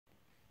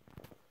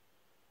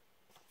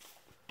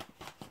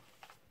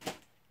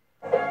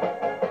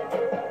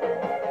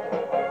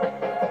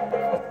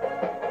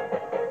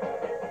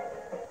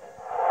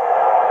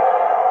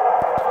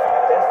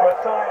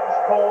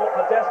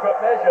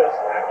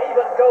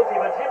guilty,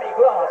 but Jimmy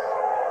Glass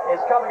is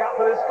coming up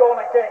for this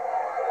corner kick.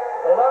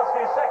 The last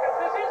few seconds,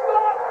 this is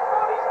Glass!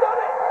 Oh, he's done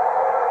it!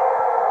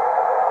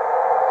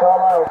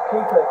 Carlisle's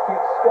keeper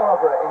kicked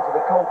Scarborough into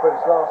the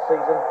conference last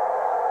season.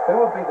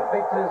 Who would be the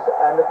victors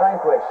and the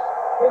vanquished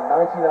in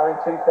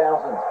 99-2000?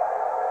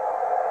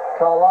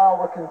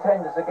 Carlisle were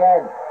contenders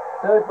again,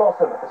 third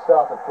bottom at the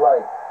start of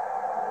play.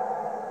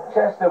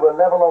 Chester were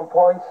level on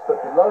points, but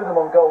below them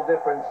on goal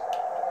difference.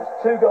 Just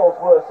 2 goals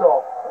worse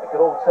off, it could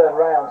all turn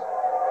round.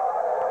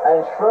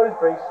 And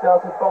Shrewsbury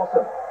started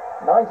bottom,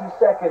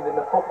 92nd in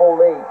the Football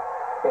League.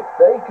 If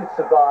they could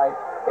survive,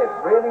 it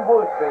really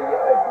would be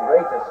a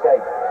great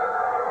escape.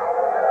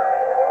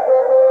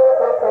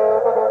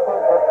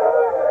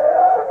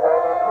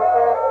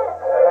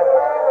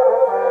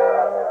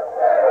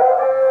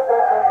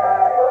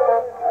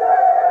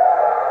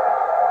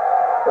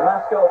 The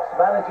mascots,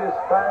 managers,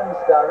 fans,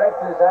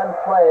 directors and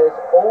players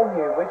all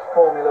knew which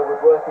formula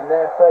would work in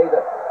their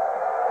favour.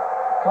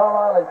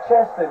 Carlisle and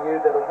Chester knew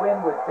that a win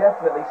would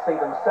definitely see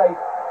them safe.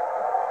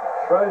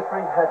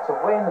 Shrewsbury had to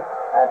win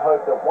and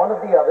hope that one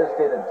of the others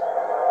didn't.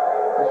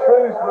 The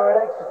Shrews were at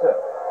Exeter,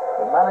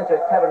 but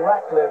manager Kevin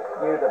Ratcliffe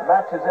knew that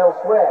matches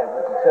elsewhere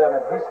would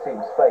determine his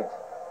team's fate.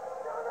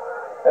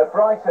 At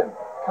Brighton,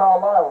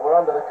 Carlisle were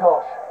under the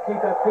cosh.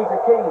 Keeper Peter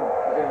Keane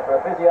was in for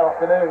a busy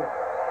afternoon.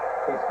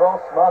 His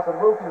boss,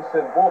 Martin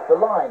Wilkinson, walked the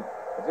line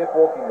as if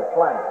walking the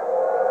plank.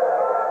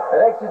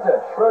 At Exeter,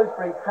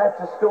 Shrewsbury had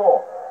to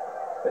score,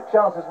 but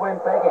chances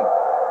went begging,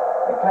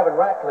 and Kevin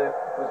Ratcliffe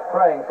was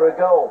praying for a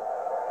goal.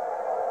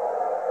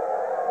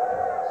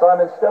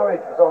 Simon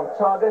Sturridge was on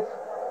target,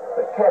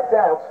 but kept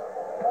out.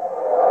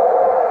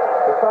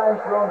 The fans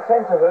were on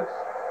tenterhooks,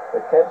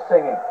 but kept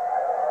singing.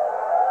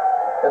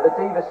 At the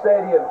Diva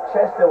Stadium,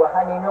 Chester were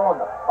hanging on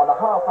a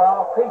half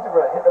hour.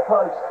 Peterborough hit the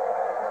post.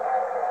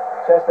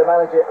 Chester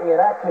manager Ian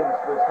Atkins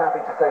was happy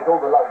to take all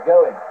the luck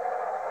going.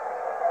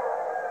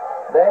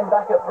 Then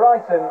back at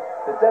Brighton,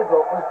 the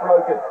deadlock was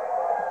broken.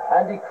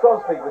 Andy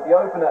Crosby with the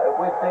opener at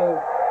Withdean.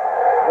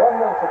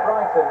 1-0 to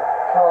Brighton.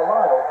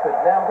 Carlisle could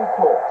now be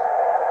caught.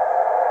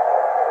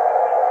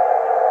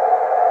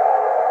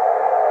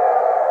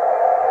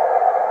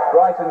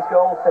 Brighton's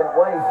goal sent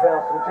waves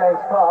round St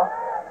James Park.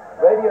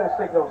 Radio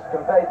signals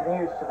conveyed the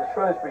news to the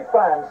Shrewsbury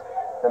fans.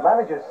 The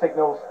manager's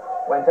signals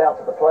went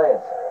out to the players.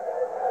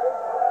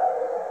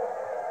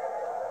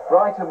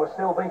 Brighton was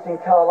still beating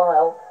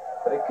Carlisle,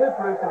 but it could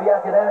prove to be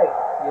academic.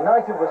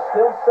 United was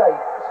still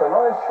safe so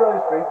long as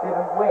Shrewsbury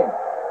didn't win.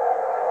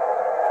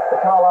 The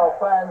Carlisle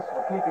fans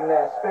were keeping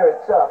their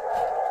spirits up.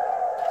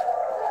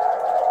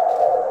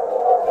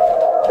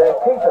 Their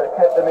keeper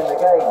kept them in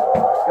the game.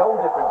 Goal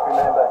difference,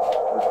 remember,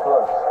 was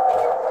close.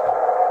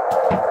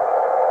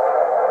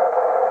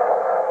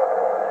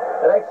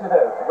 At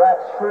Exeter,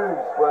 Rats Shrews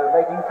were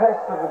making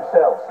pests of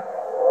themselves,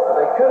 but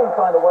they couldn't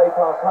find a way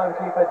past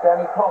homekeeper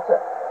Danny Potter.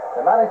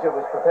 The manager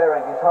was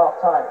preparing his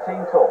half-time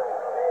team talk.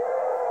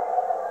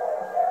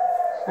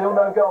 Still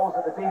no goals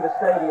at the Diva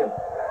Stadium.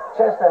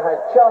 Chester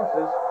had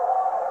chances,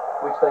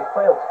 which they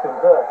failed to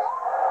convert.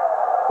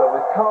 But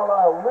with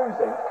Carlisle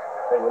losing,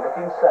 they were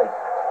looking safe.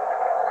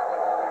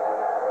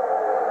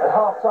 At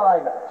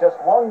half-time,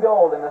 just 1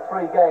 goal in the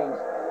 3 games.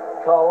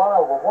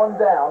 Carlisle were 1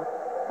 down,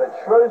 but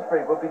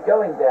Shrewsbury would be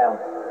going down.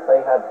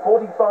 They had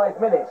 45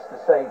 minutes to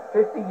save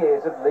 50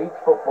 years of league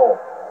football.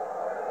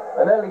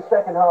 An early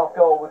second-half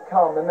goal would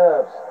calm the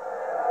nerves,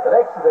 but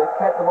Exeter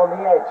kept them on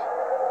the edge.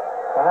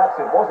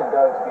 Perhaps it wasn't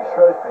going to be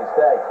Shrewsbury's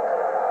day.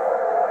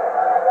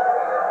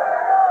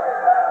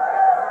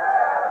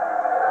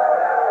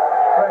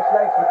 Fresh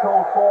legs were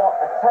called for,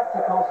 a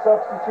tactical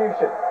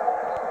substitution.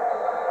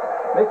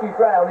 Mickey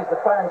Brown is the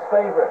fans'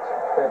 favourite.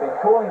 They've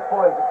been calling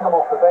for him to come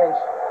off the bench,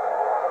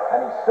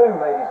 and he soon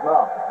made his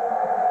mark.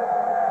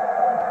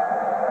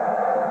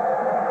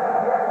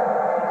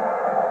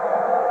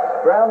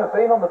 Brown had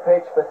been on the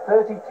pitch for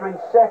 33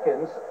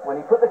 seconds when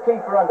he put the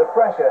keeper under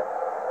pressure,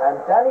 and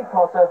Danny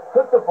Potter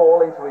hooked the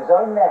ball into his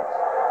own net.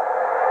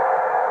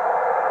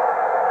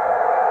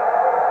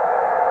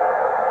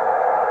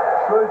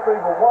 Shrewsbury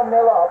were 1-0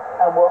 up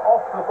and were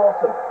off the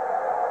bottom,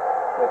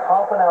 with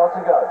half an hour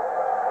to go.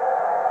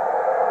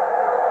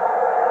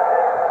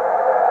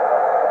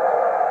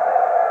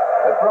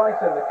 At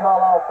Brighton, the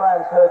Carlisle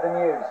fans heard the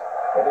news.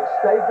 If it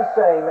stayed the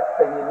same,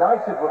 then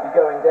United would be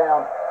going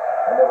down,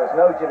 and there was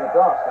no Jimmy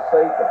Glass to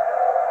save them.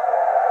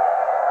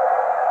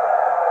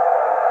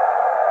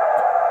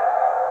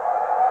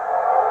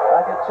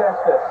 Back at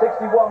Chester,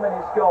 61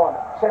 minutes gone,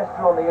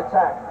 Chester on the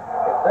attack.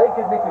 If they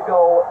could nick a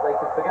goal, they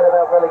could forget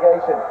about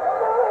relegation.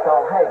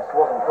 Carl Heggs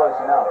wasn't close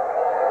enough.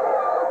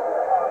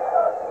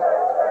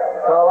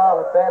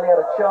 Carlisle had barely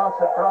had a chance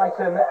at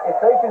Brighton. If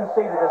they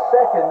conceded a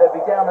second, they'd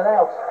be down and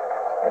out.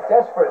 A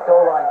desperate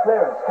goal line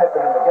clearance kept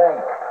them in the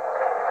game.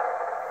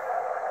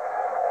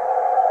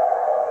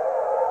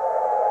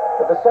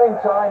 At the same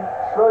time,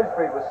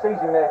 Shrewsbury was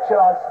seizing their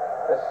chance.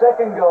 The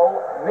second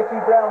goal, Mickey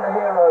Brown the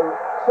hero,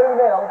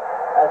 2-0.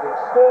 As it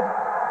stood,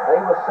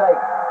 they were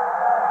safe.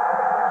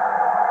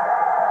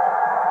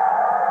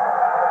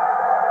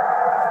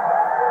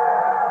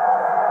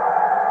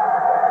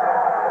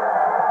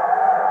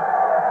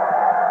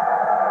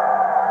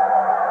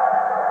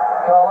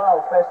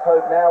 best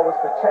hope now was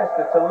for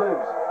Chester to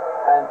lose.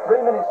 And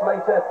 3 minutes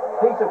later,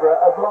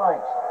 Peterborough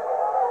obliged.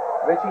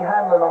 Richie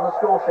Hanlon on the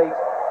score sheet.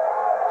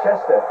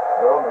 Chester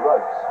are on the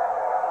ropes.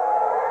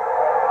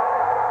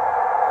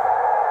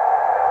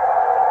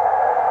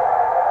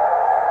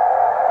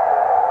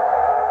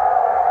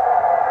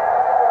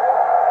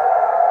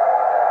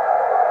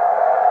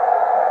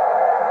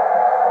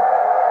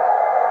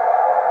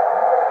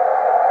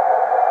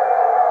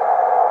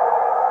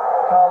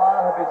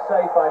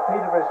 Saved by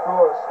Peterborough's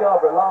draw at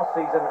Scarborough last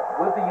season.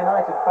 Would the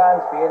United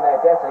fans be in their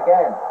debt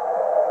again?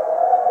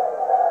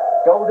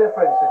 Goal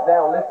difference has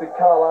now lifted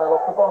Carlisle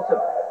off the bottom,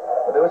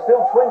 but there were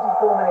still 24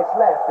 minutes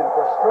left and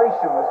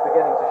frustration was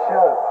beginning to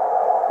show.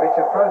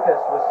 Richard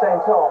Protest was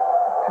sent off.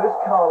 Could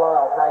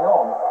Carlisle hang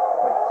on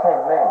with 10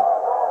 men?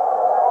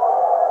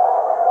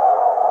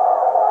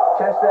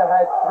 Chester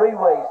had 3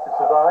 ways to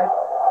survive.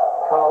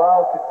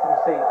 Carlisle could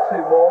concede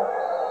 2 more.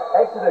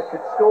 Exeter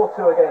could score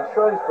 2 against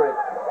Shrewsbury,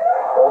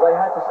 or they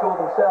had to score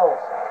themselves.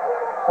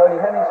 Tony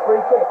Hemming's free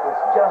kick was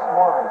just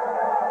wide.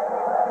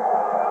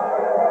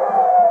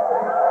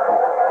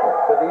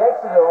 But the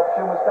Exeter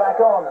option was back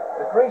on.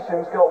 The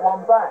Grecians got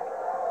 1 back.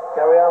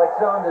 Gary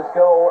Alexander's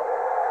goal,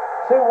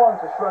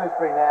 2-1 to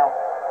Shrewsbury now.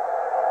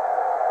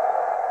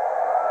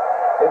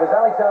 It was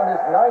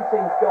Alexander's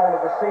 19th goal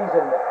of the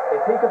season.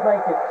 If he could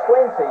make it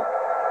 20,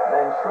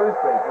 then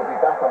Shrewsbury would be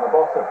back on the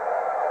bottom.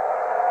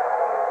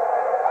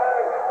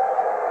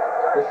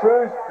 The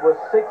Shrews were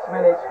 6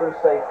 minutes from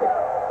safety.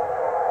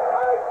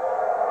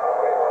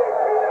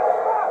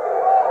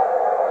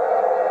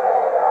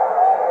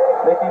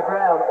 Mickey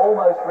Brown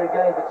almost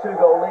regained the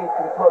 2-goal lead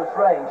from close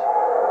range,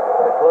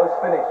 but a close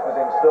finish was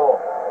in store.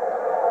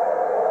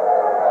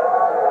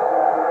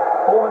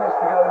 4 minutes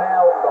to go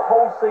now. The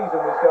whole season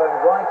was going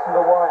right to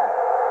the wire.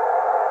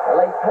 A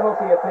late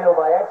penalty appeal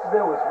by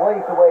Exeter was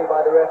waved away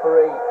by the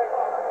referee.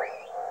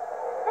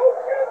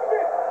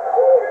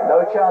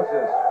 No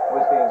chances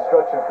was the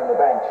instruction from the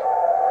bench.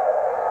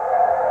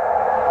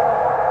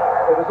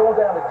 It was all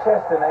down to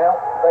Chester now.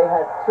 They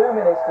had 2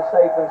 minutes to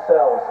save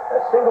themselves.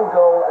 A single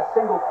goal, a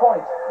single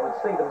point would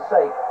see them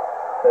safe,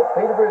 but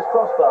Peterborough's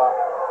crossbar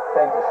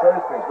came to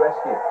Shrewsbury's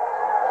rescue.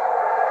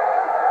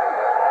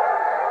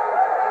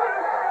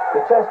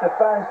 The Chester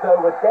fans, though,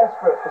 were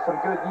desperate for some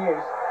good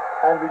news,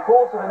 and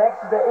reports of an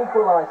Exeter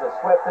equaliser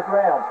swept the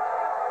ground.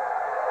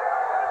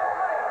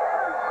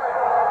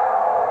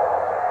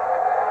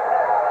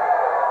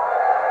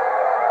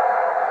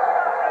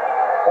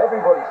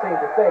 Everybody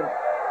seemed to think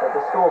that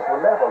the scores were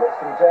level at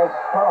St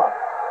James's Park.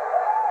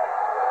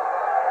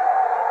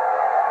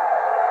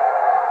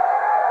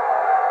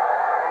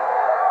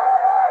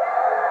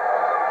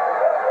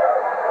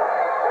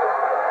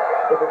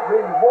 If it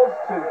really was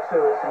 2-2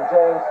 at St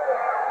James,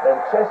 then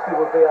Chester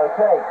would be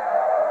okay.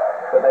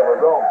 But they were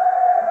wrong.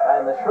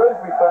 And the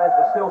Shrewsbury fans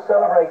were still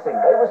celebrating.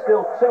 They were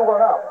still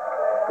 2-1 up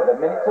with a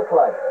minute to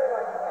play.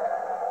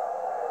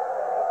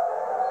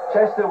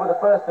 Chester were the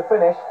first to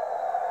finish.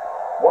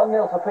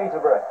 1-0 to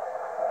Peterborough.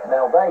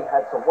 Now they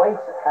had to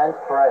wait and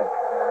pray.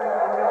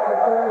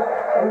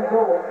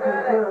 Result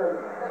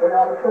confirmed. We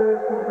are the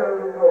first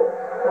confirmed result.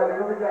 So the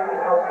other game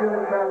has still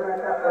in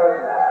progress at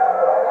present.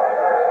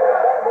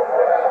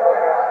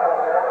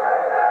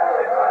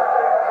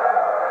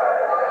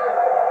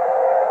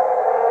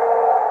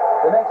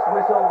 The next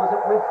whistle was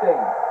at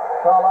Withdean.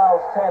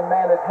 Carlisle's 10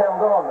 men had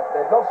held on.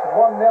 They'd lost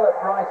 1-0 at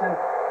Brighton,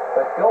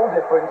 but goal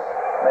difference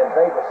meant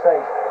they were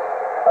safe.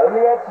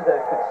 Only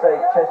Exeter could save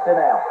Chester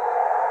now.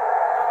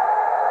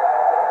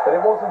 But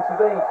it wasn't to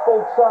be.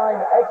 Full time,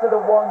 Exeter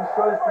 1,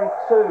 Shrewsbury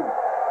 2.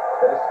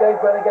 That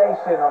escaped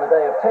relegation on a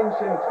day of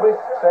tension,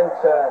 twists and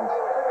turns.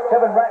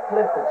 Kevin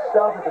Ratcliffe had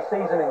started the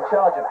season in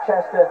charge of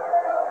Chester.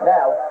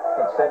 Now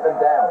he'd sent them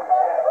down.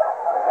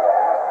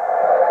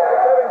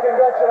 Kevin,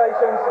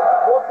 congratulations.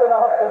 What an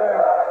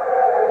afternoon.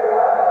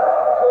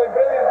 Absolutely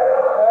brilliant.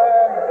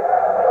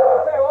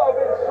 I'll tell you what, I've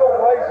been to some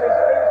places,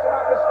 been to some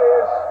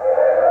atmospheres.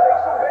 Take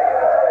some beating,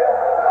 I tell you.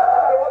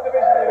 No matter what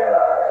division you're in,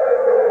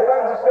 the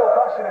fans are still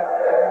passionate.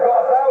 If you've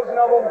got 1,000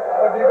 of them,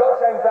 or if you've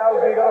got 10,000,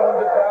 you've got 100,000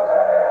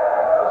 of them.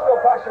 They're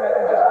still passionate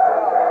and just look at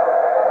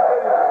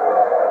that.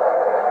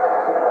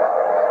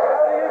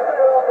 How do you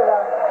feel after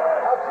that?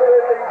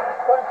 Absolutely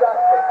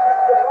fantastic.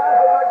 The fans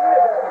are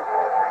magnificent.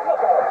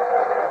 Look at them.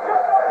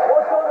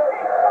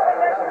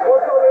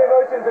 What sort of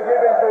emotions have you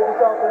been through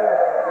this afternoon?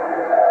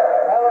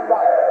 Hell and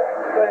back.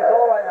 But it's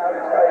all right now,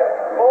 it's great.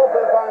 All for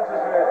the fans of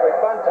Shrewsbury,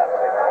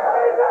 fantastic.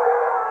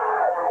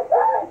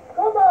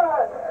 Come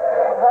on!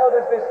 And how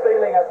does this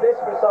feeling at this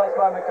precise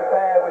moment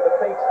compare with the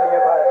peaks that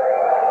you've had?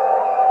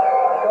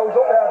 It goes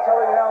up there, I'm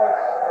telling you now,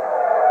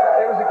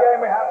 it was a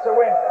game we had to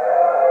win.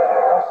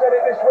 I've said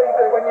it this week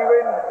that when you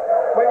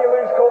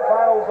lose cup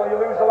finals or you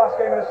lose the last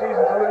game of the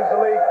season to lose the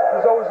league,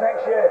 there's always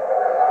next year.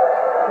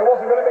 There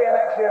wasn't going to be a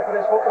next year for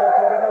this football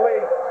club in the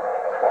league.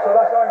 So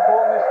that's how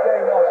important this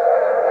game was.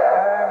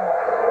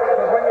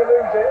 Because when you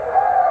lose it,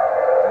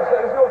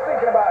 there's no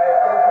thinking about it.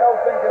 There's no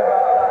thinking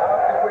about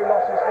that if we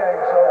lost this game.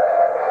 So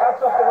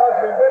hats off to the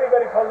lads. Been very,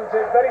 very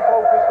positive, very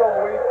focused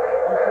all week.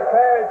 We've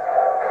prepared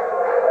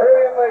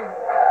Brilliantly,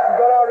 we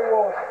got our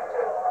reward.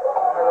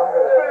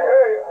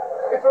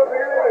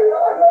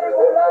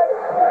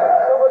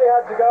 Somebody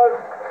had to go.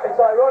 It's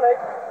ironic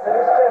that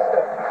it's Chester.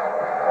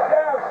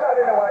 Yeah, I'm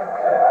sad in a way,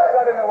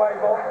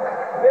 but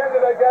at the end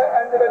of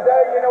the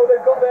day, you know,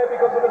 they've got there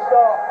because of the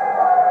start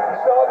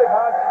they've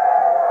had.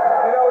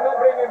 You know,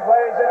 not bringing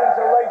players in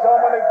until late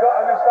on when they've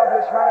got an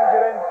established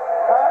manager in.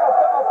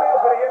 I feel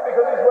for him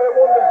because he's worked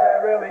wonders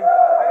there, really.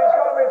 And he's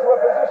got them into a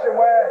position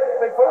where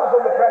they put us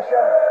under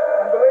pressure,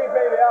 and believe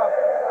me, they have.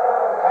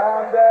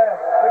 And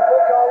they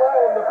put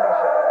Carlisle under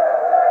pressure.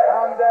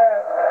 And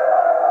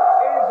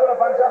he's done a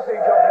fantastic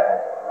job there.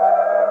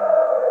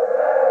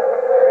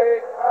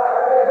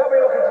 They'll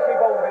be looking to keep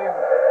hold of him.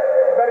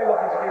 Very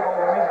lucky to keep hold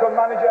of him. He's a good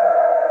manager.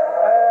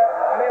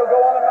 And he'll go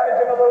on and manage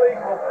another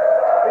league club.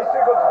 He's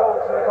too good to go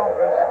to the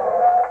conference.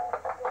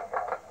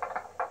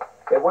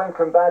 It went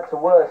from bad to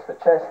worse for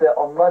Chester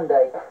on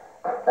Monday.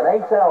 An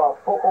 8-hour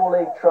Football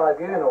League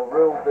tribunal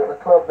ruled that the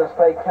club must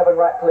pay Kevin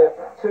Ratcliffe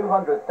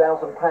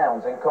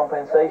 £200,000 in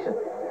compensation.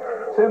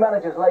 2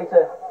 managers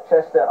later,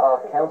 Chester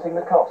are counting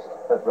the cost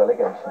of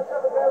relegation.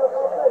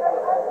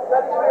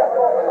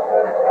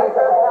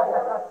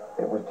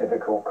 It was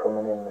difficult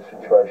coming in the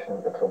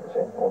situation that the club was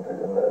in, or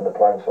the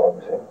playing side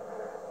was in,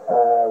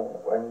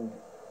 and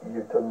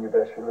you've done your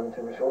best with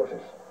limited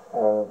resources.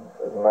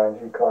 As a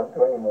manager, you can't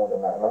do any more than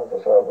that. And as I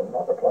say, I'm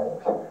not the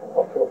players.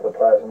 I feel for the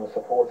players and the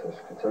supporters.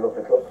 It's a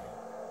lovely club,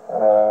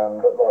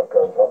 but life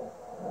goes on.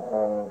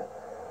 And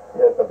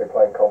yeah, they'll be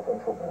playing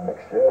conference football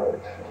next year.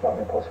 It's not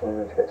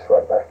impossible to get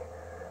straight back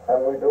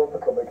and rebuild the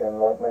club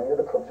again, like many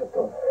other clubs have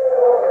done.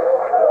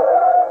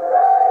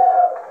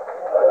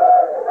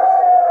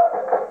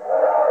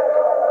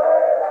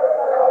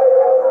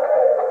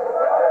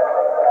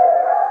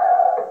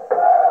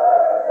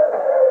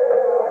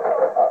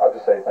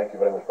 Say thank you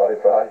very much, Barry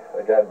Fry.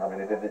 Again, I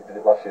mean, he did it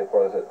last year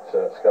for us at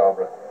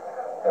Scarborough,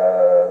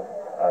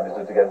 and he's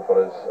did it again for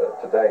us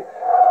today.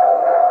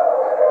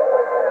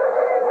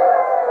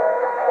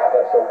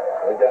 So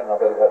again,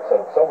 I've said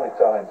so many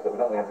times that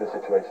we're not going to get into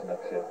this situation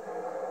next year.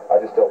 I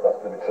just hope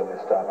that's going to be true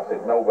this time. I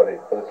think nobody,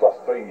 for this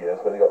last 3 years,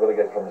 when they got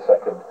relegated from the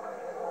second,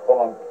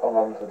 on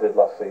as they did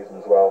last season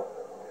as well,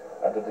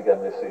 and did it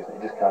again this season,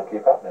 it just can't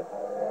keep happening.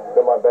 I've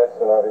done my best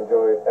and I've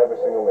enjoyed every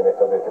single minute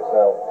of it. It's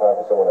now time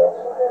for someone else.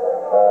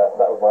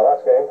 That was my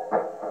last game,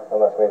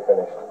 and that's me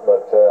finished.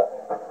 But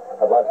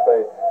I'd like to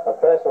pay a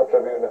personal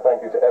tribute and a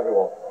thank you to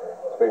everyone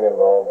that's been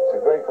involved. It's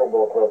a great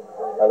football club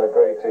and a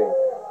great team.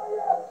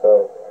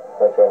 So,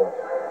 thanks very much.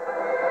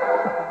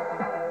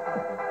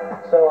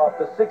 So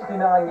after 69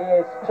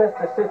 years,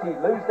 Chester City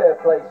lose their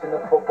place in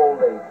the Football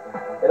League.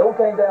 It all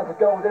came down to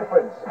goal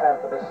difference, and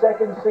for the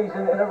second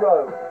season in a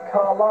row,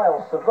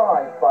 Carlisle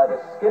survived by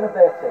the skin of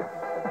their teeth.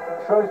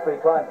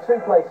 Shrewsbury climbed 2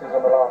 places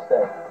on the last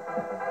day.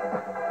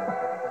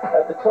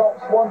 At the top,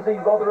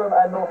 Swansea, Rotherham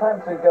and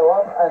Northampton go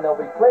up, and there'll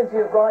be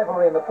plenty of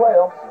rivalry in the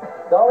playoffs.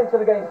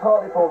 Darlington against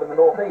Hartlepool in the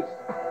North East,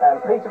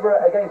 and Peterborough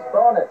against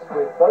Barnet,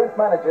 with both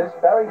managers,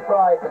 Barry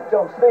Fry and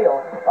John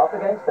Steele, up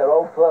against their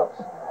old clubs.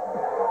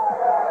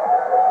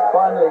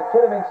 Finally,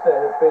 Kidderminster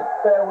have bid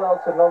farewell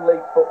to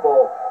non-league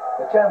football.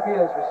 The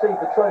champions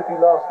received the trophy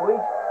last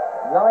week.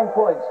 9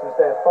 points was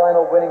their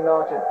final winning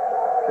margin.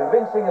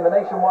 Convincing in the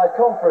nationwide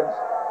conference,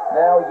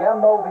 now Jan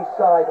Mulvey's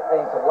side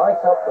aim to light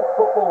up the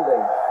Football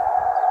League.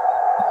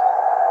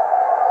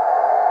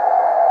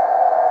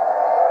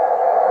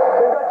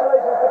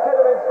 Congratulations to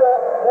Kidderminster,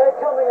 they're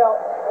coming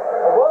up.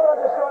 And well done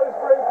to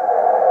Shrewsbury,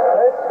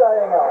 they're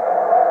staying up.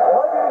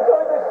 I hope you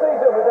enjoyed this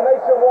season with the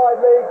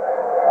Nationwide League.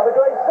 Have a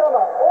great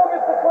summer.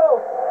 August the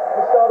 12th.